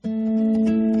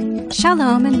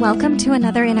Shalom and welcome to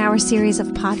another in our series of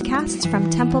podcasts from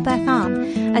Temple Beth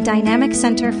Am, a dynamic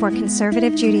center for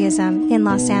conservative Judaism in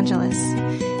Los Angeles.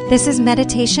 This is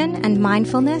Meditation and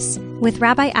Mindfulness with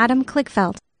Rabbi Adam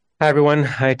Kligfeld. Hi everyone.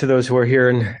 Hi to those who are here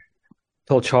in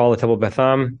Pilch Hall at Temple Beth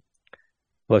Am.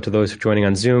 Hello to those joining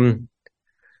on Zoom.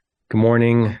 Good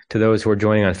morning to those who are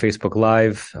joining on Facebook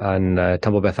Live, on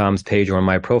Temple Beth Am's page or on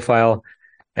my profile.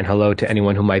 And hello to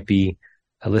anyone who might be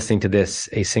listening to this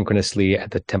asynchronously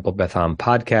at the Temple Beth Am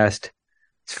podcast.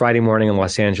 It's Friday morning in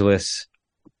Los Angeles.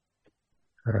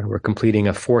 We're completing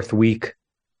a fourth week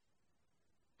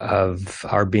of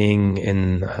our being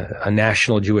in a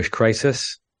national Jewish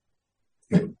crisis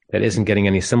that isn't getting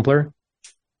any simpler.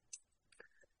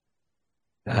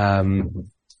 And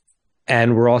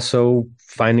we're also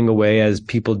finding a way, as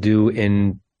people do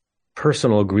in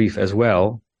personal grief as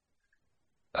well,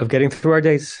 of getting through our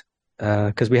days.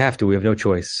 Because we have no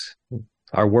choice.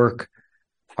 Our work,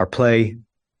 our play,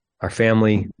 our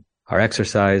family, our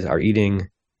exercise, our eating,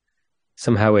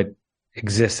 somehow it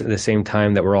exists at the same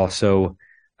time that we're also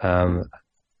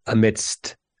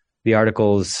amidst the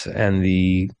articles and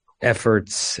the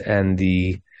efforts and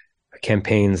the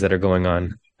campaigns that are going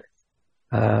on.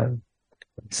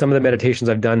 Some of the meditations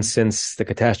I've done since the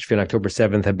catastrophe on October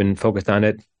 7th have been focused on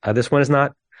it. This one is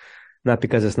not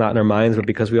because it's not in our minds, but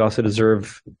because we also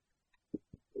deserve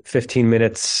 15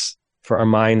 minutes for our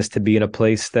minds to be in a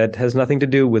place that has nothing to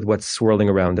do with what's swirling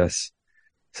around us.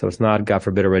 So it's not, God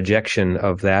forbid, a rejection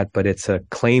of that, but it's a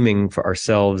claiming for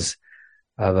ourselves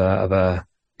of a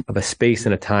space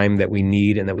and a time that we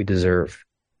need and that we deserve.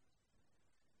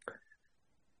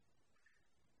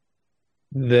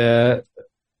 The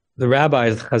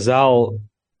rabbis, Chazal,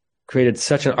 created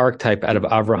such an archetype out of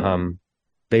Avraham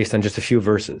based on just a few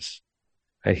verses.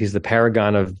 Right? He's the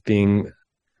paragon of doing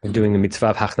the mitzvah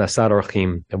of hachnasat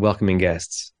orchim, and welcoming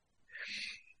guests.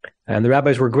 And the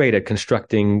rabbis were great at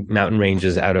constructing mountain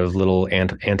ranges out of little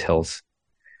ant hills.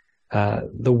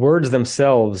 The words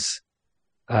themselves,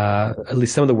 at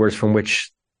least some of the words from which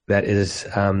that is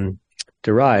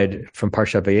derived from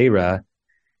Parshat Vayera,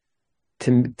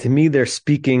 to me they're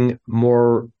speaking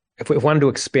more, if we wanted to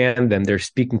expand them, they're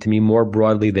speaking to me more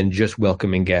broadly than just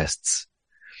welcoming guests.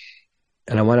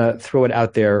 And I want to throw it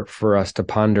out there for us to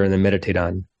ponder and then meditate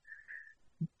on.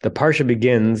 The parsha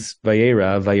begins,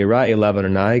 Vayera elav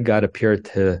Adonai, God appeared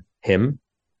to him,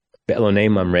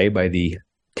 Be'elonei Mamre, by the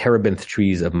terebinth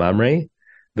trees of Mamre.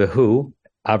 Vehu,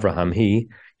 Avraham, he,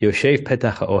 Yoshev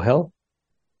petach ha'ohel,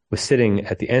 was sitting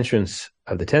at the entrance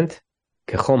of the tent,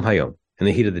 Kechom hayom, in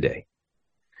the heat of the day.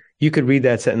 You could read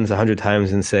that sentence 100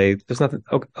 times and say, there's nothing,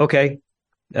 okay.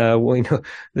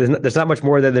 There's not much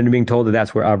more there than being told that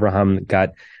that's where Abraham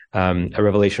got a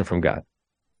revelation from God.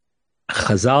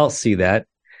 Chazal see that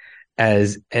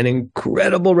as an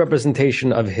incredible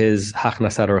representation of his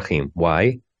hachnasat orchim.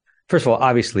 Why? First of all,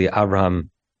 obviously,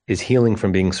 Abraham is healing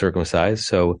from being circumcised,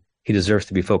 so he deserves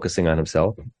to be focusing on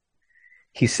himself.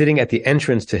 He's sitting at the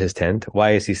entrance to his tent.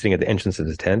 Why is he sitting at the entrance of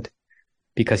his tent?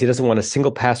 Because he doesn't want a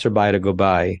single passerby to go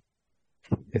by.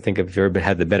 I think if you've ever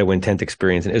had the Bedouin tent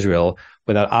experience in Israel,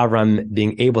 without Avram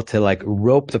being able to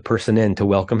rope the person in to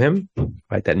welcome him,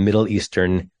 right? That Middle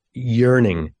Eastern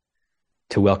yearning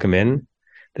to welcome in.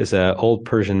 There's an old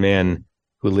Persian man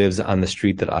who lives on the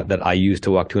street that I used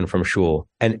to walk to and from shul,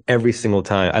 and every single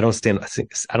time I don't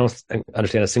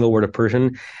understand a single word of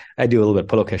Persian. I do a little bit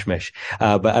polo keshmesh,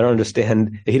 but I don't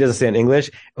understand. He doesn't understand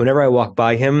English. Whenever I walk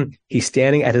by him, he's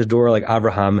standing at his door like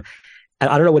Abraham. And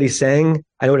I don't know what he's saying.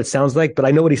 I know what it sounds like, but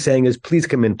I know what he's saying is, please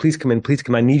come in, please come in, please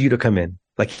come. I need you to come in.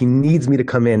 Like he needs me to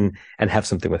come in and have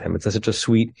something with him. It's such a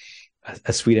sweet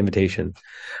invitation.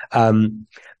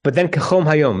 But then Kechom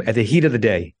Hayom, at the heat of the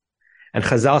day. And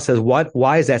Chazal says,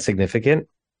 why is that significant?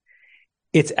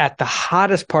 It's at the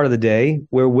hottest part of the day,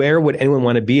 where would anyone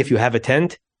want to be if you have a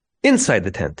tent? Inside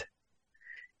the tent.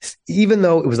 Even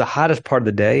though it was the hottest part of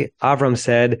the day, Avram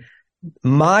said,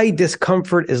 my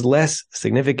discomfort is less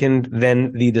significant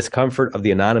than the discomfort of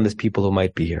the anonymous people who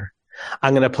might be here.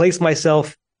 I'm going to place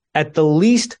myself at the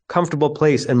least comfortable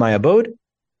place in my abode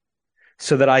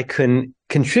so that I can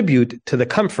contribute to the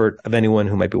comfort of anyone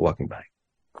who might be walking by.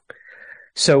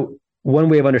 So one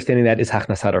way of understanding that is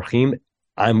hachnasat orchim.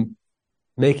 I'm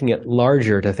making it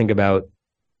larger to think about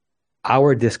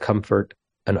our discomfort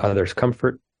and others'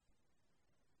 comfort,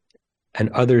 and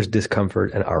others'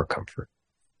 discomfort and our comfort.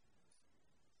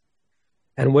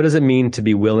 And what does it mean to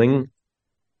be willing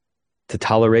to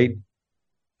tolerate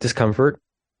discomfort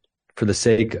for the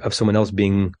sake of someone else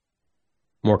being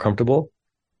more comfortable?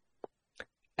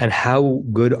 And how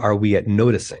good are we at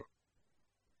noticing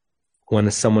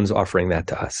when someone's offering that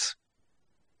to us?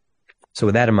 So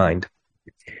with that in mind,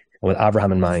 And with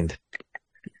Avraham in mind,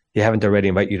 if you haven't already, I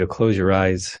invite you to close your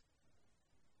eyes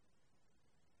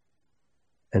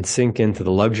and sink into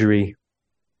the luxury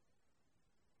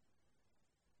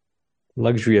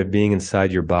of being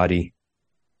inside your body,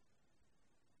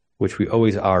 which we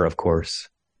always are, of course,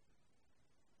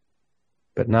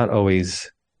 but not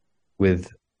always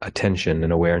with attention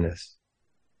and awareness.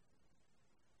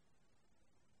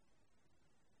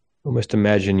 Almost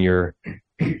imagine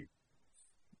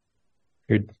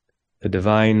the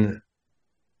divine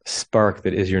spark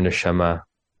that is your neshama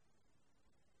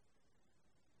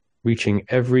reaching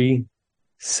every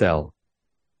cell,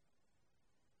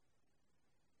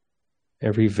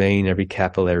 every vein, every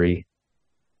capillary,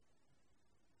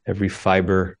 every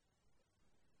fiber,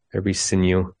 every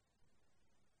sinew.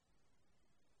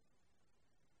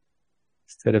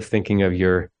 Instead of thinking of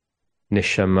your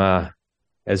neshama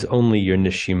as only your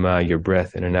neshima, your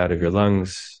breath in and out of your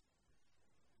lungs,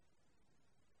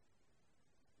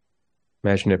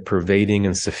 imagine it pervading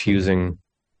and suffusing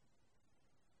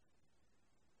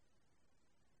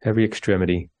every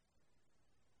extremity,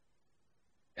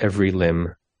 every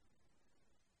limb,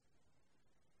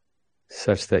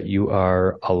 such that you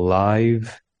are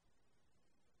alive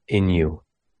in you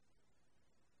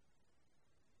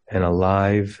and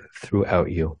alive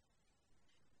throughout you.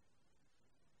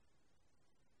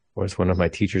 Or as one of my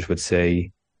teachers would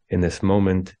say, in this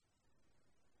moment,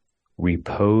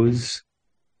 repose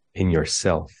in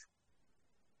yourself.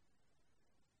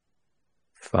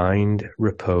 Find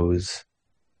repose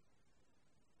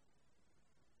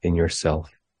in yourself.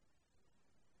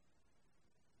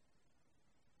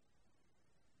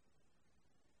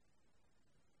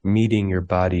 Meeting your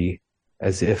body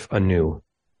as if anew.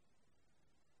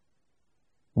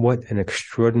 What an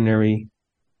extraordinary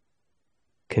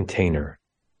container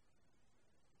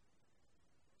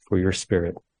for your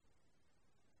spirit.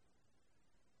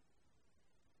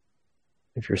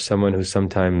 If you're someone who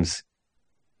sometimes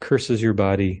curses your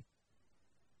body,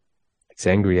 gets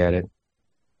angry at it,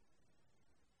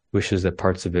 wishes that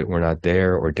parts of it were not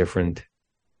there or different,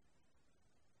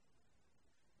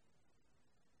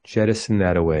 jettison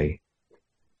that away.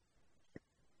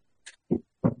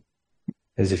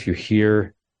 As if you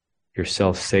hear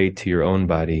yourself say to your own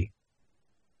body,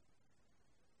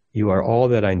 you are all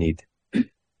that I need, and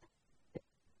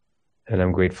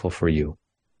I'm grateful for you.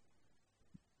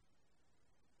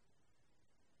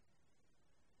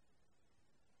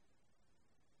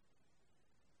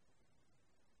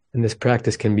 And this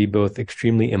practice can be both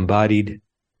extremely embodied,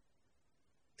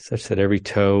 such that every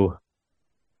toe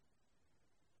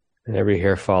and every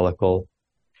hair follicle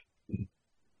and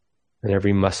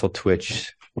every muscle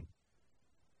twitch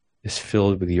is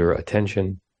filled with your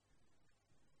attention.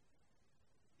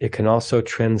 It can also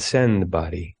transcend the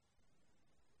body.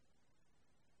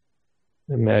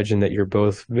 Imagine that you're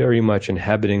both very much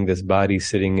inhabiting this body,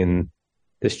 sitting in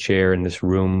this chair, in this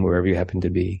room, wherever you happen to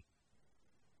be.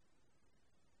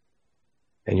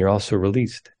 And you're also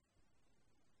released.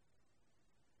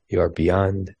 You are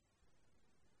beyond.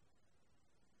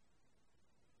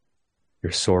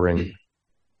 You're soaring.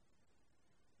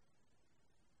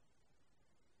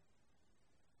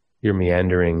 You're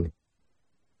meandering.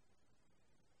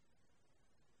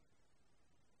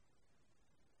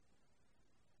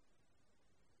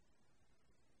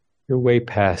 You're way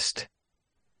past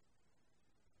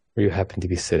where you happen to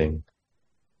be sitting.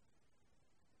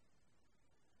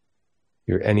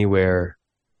 You're anywhere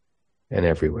and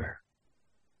everywhere.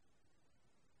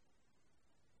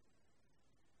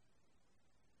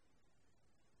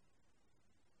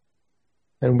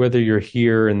 And whether you're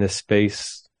here in this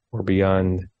space or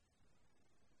beyond,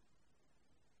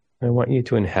 I want you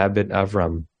to inhabit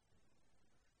Avraham.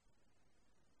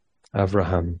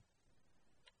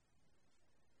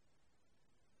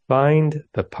 Find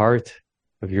the part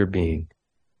of your being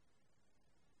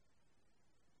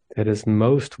that is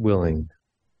most willing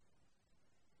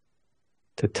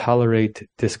to tolerate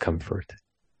discomfort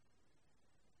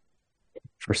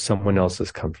for someone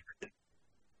else's comfort.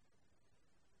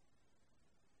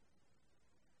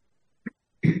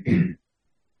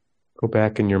 Go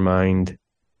back in your mind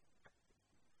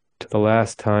to the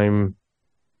last time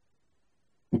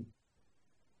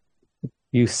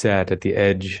you sat at the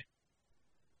edge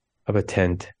of a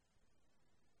tent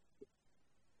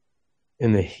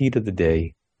in the heat of the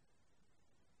day,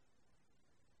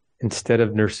 instead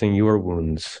of nursing your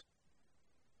wounds,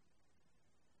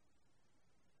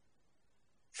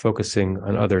 focusing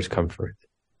on others' comfort.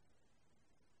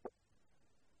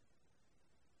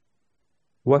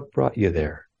 What brought you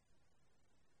there?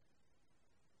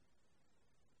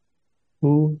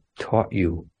 Who taught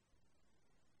you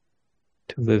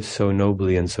to live so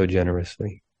nobly and so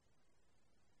generously?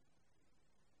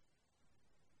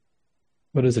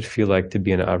 What does it feel like to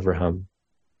be an Avraham?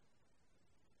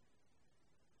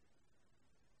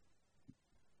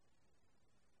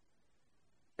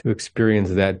 To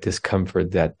experience that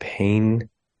discomfort, that pain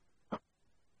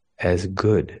as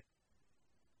good,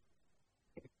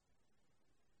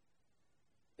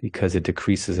 because it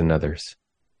decreases in others.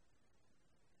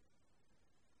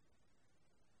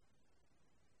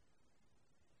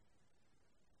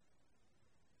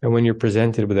 And when you're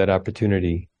presented with that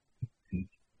opportunity,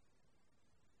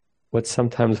 what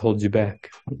sometimes holds you back?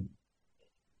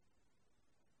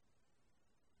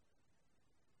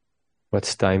 What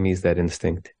stymies that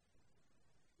instinct?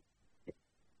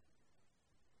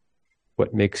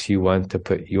 What makes you want to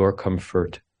put your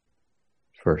comfort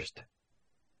first?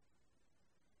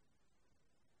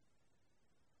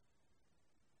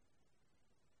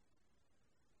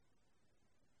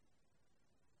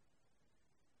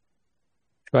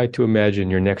 Try to imagine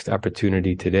your next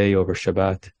opportunity today over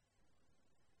Shabbat,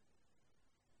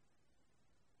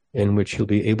 in which you'll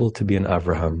be able to be an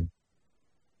Avraham,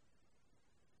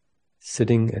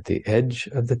 sitting at the edge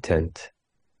of the tent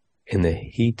in the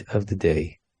heat of the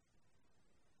day,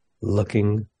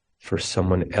 looking for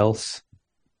someone else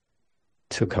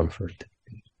to comfort.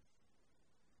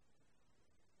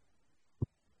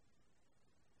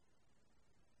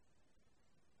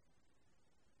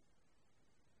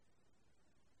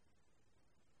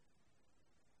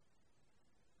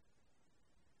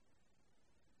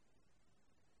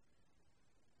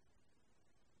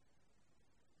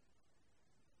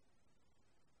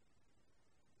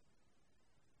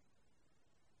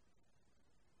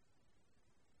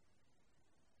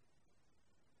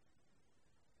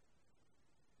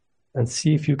 And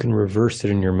see if you can reverse it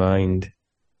in your mind.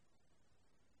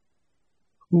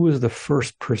 Who is the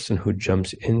first person who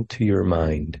jumps into your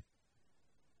mind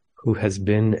who has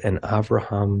been an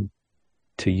Avraham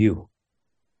to you,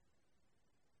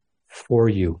 for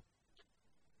you,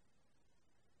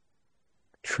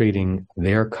 trading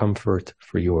their comfort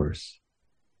for yours,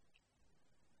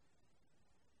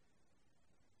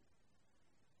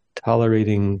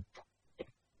 tolerating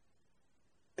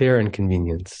their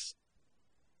inconvenience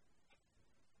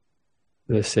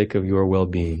for the sake of your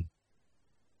well-being?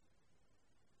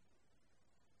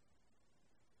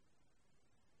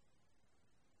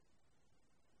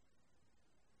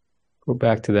 Go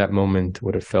back to that moment,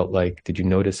 what it felt like. Did you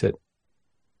notice it?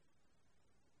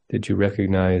 Did you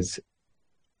recognize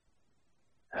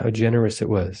how generous it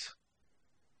was?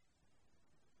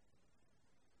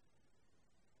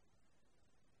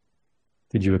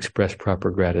 Did you express proper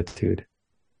gratitude?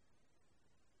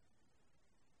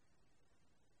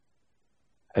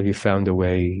 Have you found a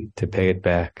way to pay it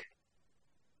back?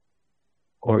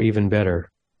 Or even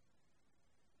better,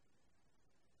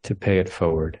 to pay it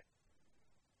forward?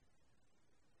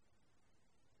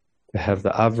 To have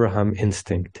the Avraham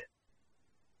instinct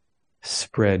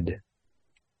spread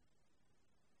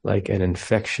like an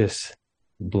infectious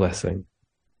blessing.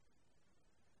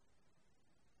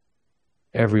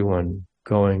 Everyone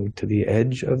going to the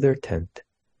edge of their tent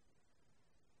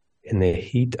in the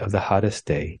heat of the hottest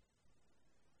day,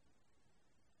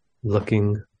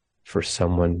 looking for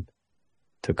someone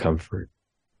to comfort.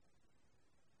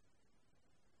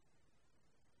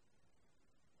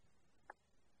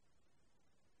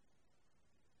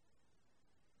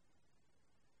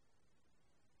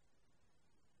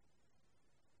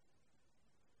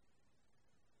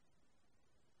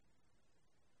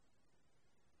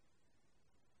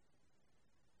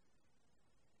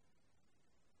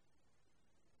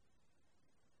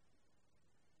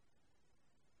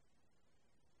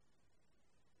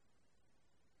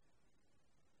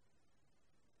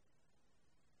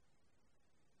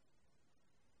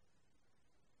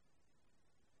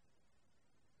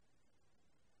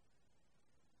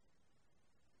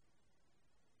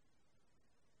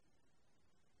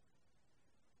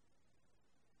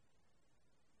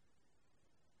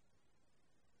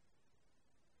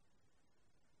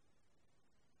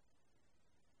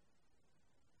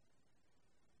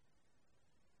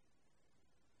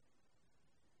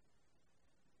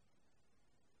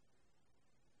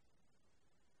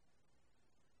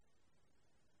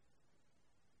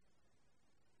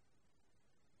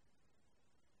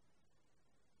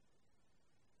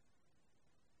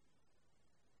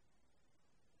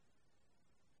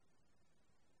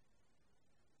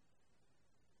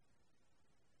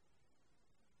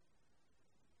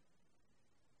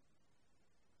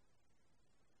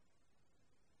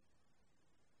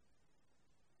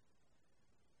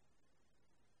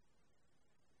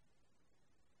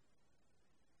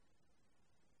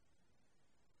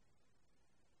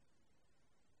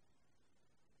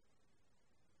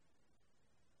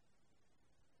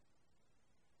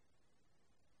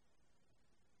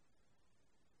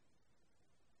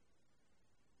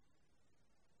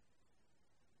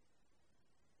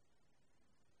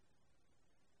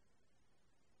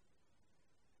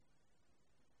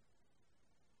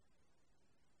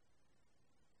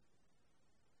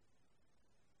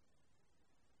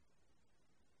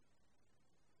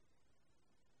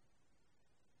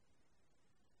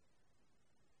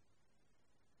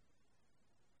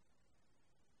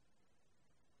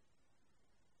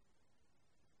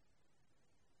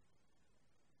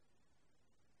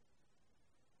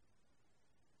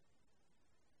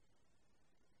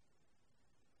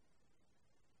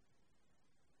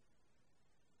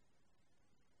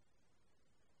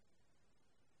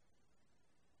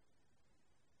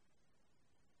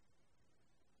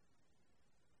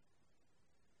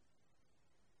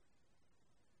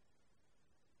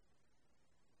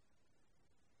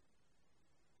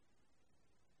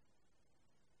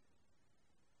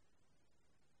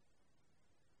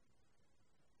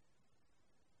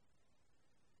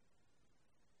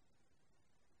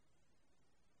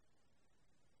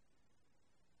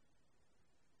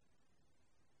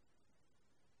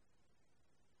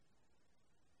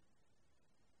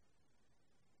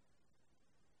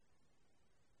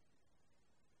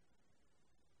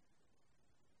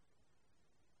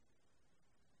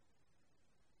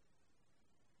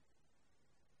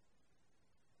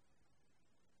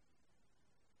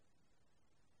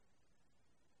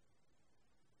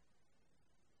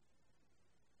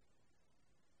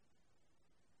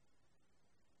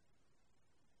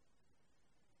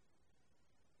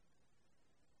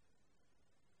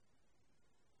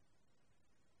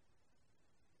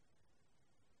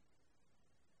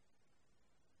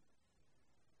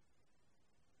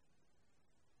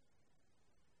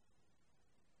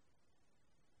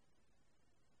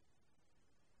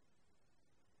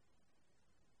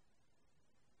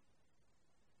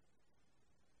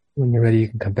 When you're ready, you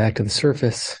can come back to the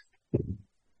surface.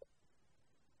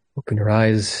 Open your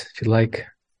eyes if you like.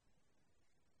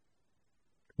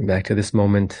 Come back to this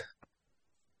moment.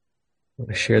 I'm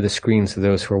going to share the screen so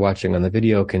those who are watching on the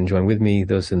video can join with me.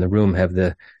 Those in the room have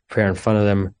the prayer in front of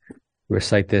them.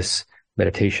 Recite this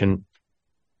meditation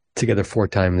together 3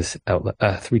 times out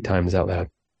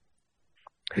loud.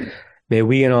 May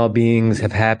we and all beings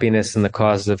have happiness and the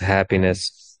causes of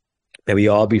happiness. May we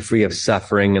all be free of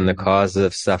suffering and the causes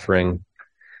of suffering.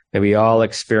 May we all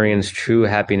experience true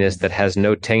happiness that has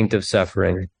no taint of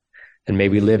suffering. And may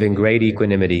we live in great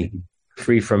equanimity,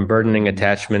 free from burdening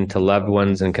attachment to loved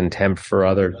ones and contempt for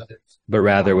others, but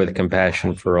rather with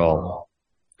compassion for all.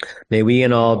 May we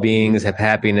and all beings have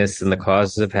happiness and the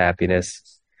causes of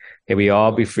happiness. May we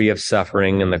all be free of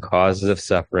suffering and the causes of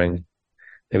suffering.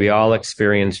 May we all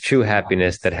experience true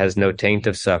happiness that has no taint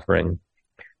of suffering.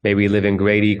 May we live in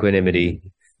great equanimity,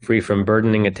 free from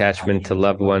burdening attachment to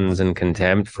loved ones and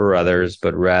contempt for others,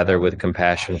 but rather with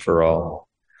compassion for all.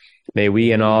 May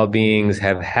we and all beings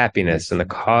have happiness and the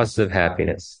causes of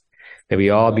happiness. May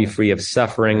we all be free of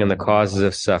suffering and the causes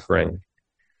of suffering.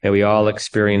 May we all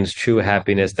experience true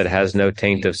happiness that has no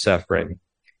taint of suffering.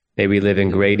 May we live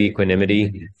in great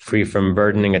equanimity, free from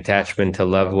burdening attachment to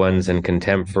loved ones and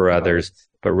contempt for others,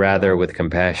 but rather with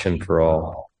compassion for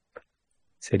all.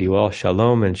 Say to you all,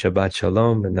 Shalom and Shabbat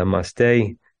Shalom and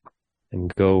Namaste,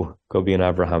 and go be an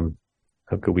Abraham.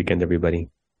 Have a good weekend, everybody.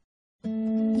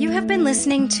 You have been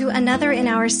listening to another in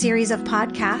our series of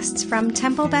podcasts from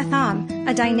Temple Beth Am,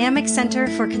 a dynamic center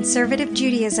for conservative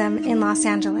Judaism in Los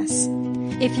Angeles.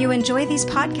 If you enjoy these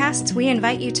podcasts, we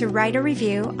invite you to write a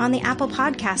review on the Apple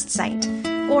Podcast site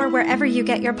or wherever you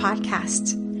get your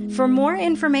podcasts. For more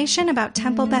information about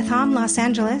Temple Beth Am Los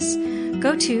Angeles,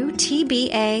 go to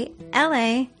tbala.org.